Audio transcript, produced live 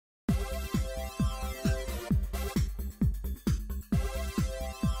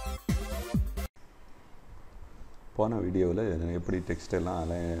போன வீடியோவில் எப்படி டெக்ஸ்ட்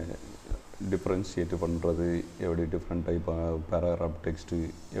எல்லாம் டிஃப்ரென்ஷியேட் பண்ணுறது, எப்படி டிஃப்ரெண்ட் டைப் பேராகிராஃப் டெக்ஸ்ட்டு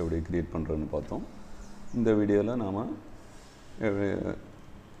எப்படி க்ரியேட் பண்ணுறதுன்னு பார்த்தோம். இந்த வீடியோவில் நாம்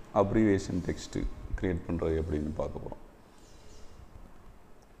அப்ரிவேஷன் டெக்ஸ்ட்டு க்ரியேட் பண்ணுறது எப்படின்னு பார்க்க போகிறோம்.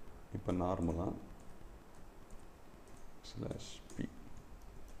 இப்போ நார்மலாக /p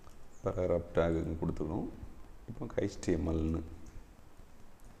பேராகிராஃப் டேகுன்னு கொடுத்துக்கிறோம். இப்போ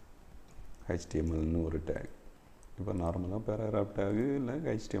HTMLன்னு ஒரு டேக். இப்போ நார்மலாக பேராகிராஃப் டேகு இல்லை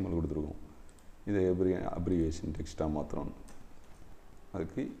HTML கொடுத்துருக்கோம். இதை அப்ரிவேஷன் டெக்ஸ்ட்டாக மாற்றுறோம்.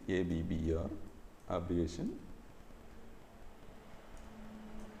 அதுக்கு ABBR அப்ரிவேஷன்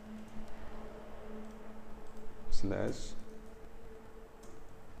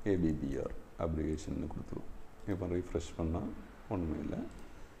 /ABBR அப்ரிவேஷன் கொடுத்துருவோம். இப்போ ரீஃப்ரெஷ் பண்ணால் ஒன்றுமே இல்லை.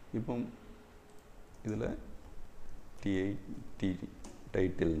 இப்போ இதில்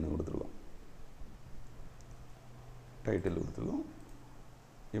டைட்டில்னு கொடுத்துருக்கோம்.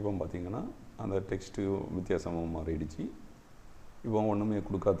 இப்போ பார்த்திங்கன்னா அந்த டெக்ஸ்ட்டு வித்தியாசமாக மாறிடுச்சு. இப்போ ஒன்றுமே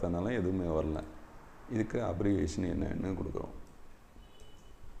கொடுக்காததுனால எதுவுமே வரல. இதுக்கு அப்ரிவேஷன் என்னன்னு கொடுக்குறோம்.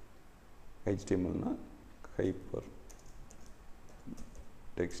 HTMLனா ஹைப்பர்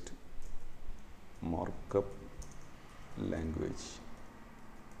டெக்ஸ்ட் மார்க்அப் லாங்குவேஜ்.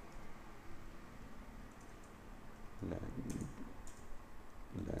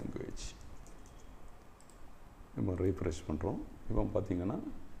 இப்போ ரீஃப்ரெஷ் பண்ணுறோம். இப்போ பார்த்திங்கன்னா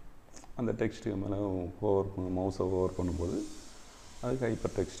அந்த டெக்ஸ்ட்டு மேலே மவுஸை ஓவர் பண்ணும்போது அதுக்கு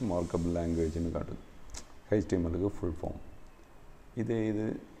ஹைப்பர் டெக்ஸ்ட் மார்க்அப் லாங்குவேஜ்னு காட்டுது. HTMLக்கு ஃபுல் ஃபார்ம். இது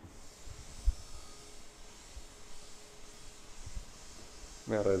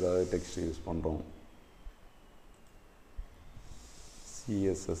வேறு ஏதாவது டெக்ஸ்ட் யூஸ் பண்ணுறோம்,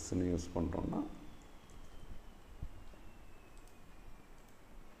 CSSன்னு யூஸ் பண்ணுறோன்னா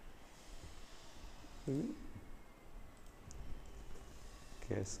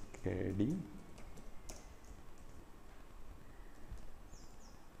cascading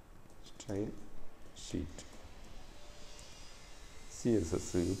style sheet. CSS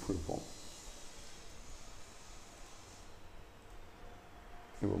full form.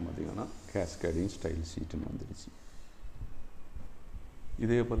 இப்போ பார்த்திங்கன்னா கேஸ்கேடிங் ஸ்டைல் ஷீட்டுன்னு வந்துடுச்சு.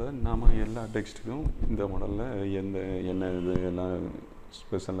 இதே போல் நாம் எல்லா டெக்ஸ்ட்டுக்கும் இந்த மாடலில் என்ன இது எல்லாம்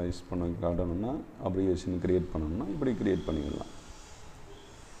ஸ்பெஷலைஸ் பண்ண காட்டணும்னா அப்ரிவேஷன் க்ரியேட் பண்ணணும்னா இப்படி க்ரியேட் பண்ணிடலாம்.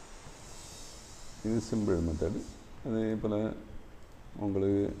 இது சிம்பிள் மெத்தடு. அதே போல்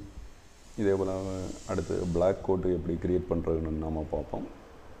உங்களுக்கு இதே போல் அடுத்து பிளாக் கோட்டு எப்படி க்ரியேட் பண்ணுறதுன்னு நாம் பார்ப்போம்.